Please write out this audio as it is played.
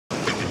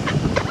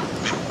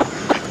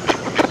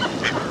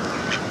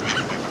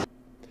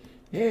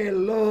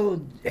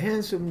Hello,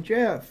 handsome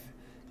Jeff.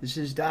 This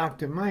is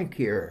Dr. Mike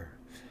here.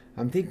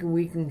 I'm thinking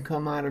we can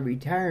come out of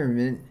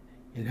retirement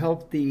and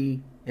help the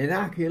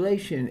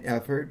inoculation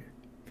effort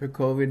for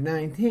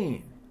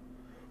COVID-19.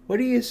 What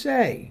do you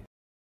say?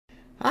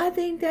 I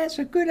think that's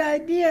a good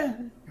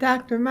idea,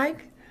 Dr.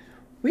 Mike.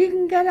 We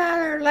can get out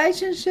our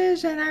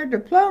licenses and our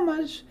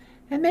diplomas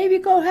and maybe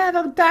go have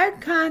a dart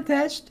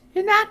contest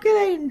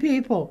inoculating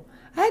people.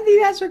 I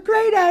think that's a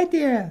great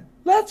idea.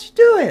 Let's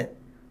do it.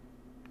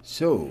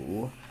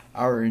 So,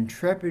 our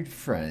intrepid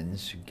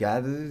friends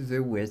gather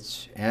their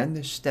wits and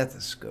their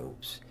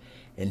stethoscopes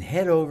and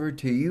head over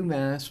to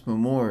UMass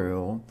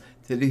Memorial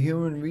to the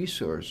Human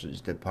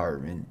Resources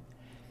Department.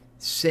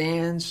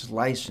 Sans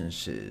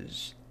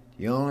licenses.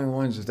 The only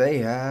ones they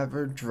have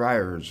are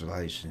driver's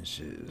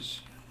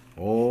licenses.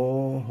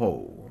 Oh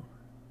ho.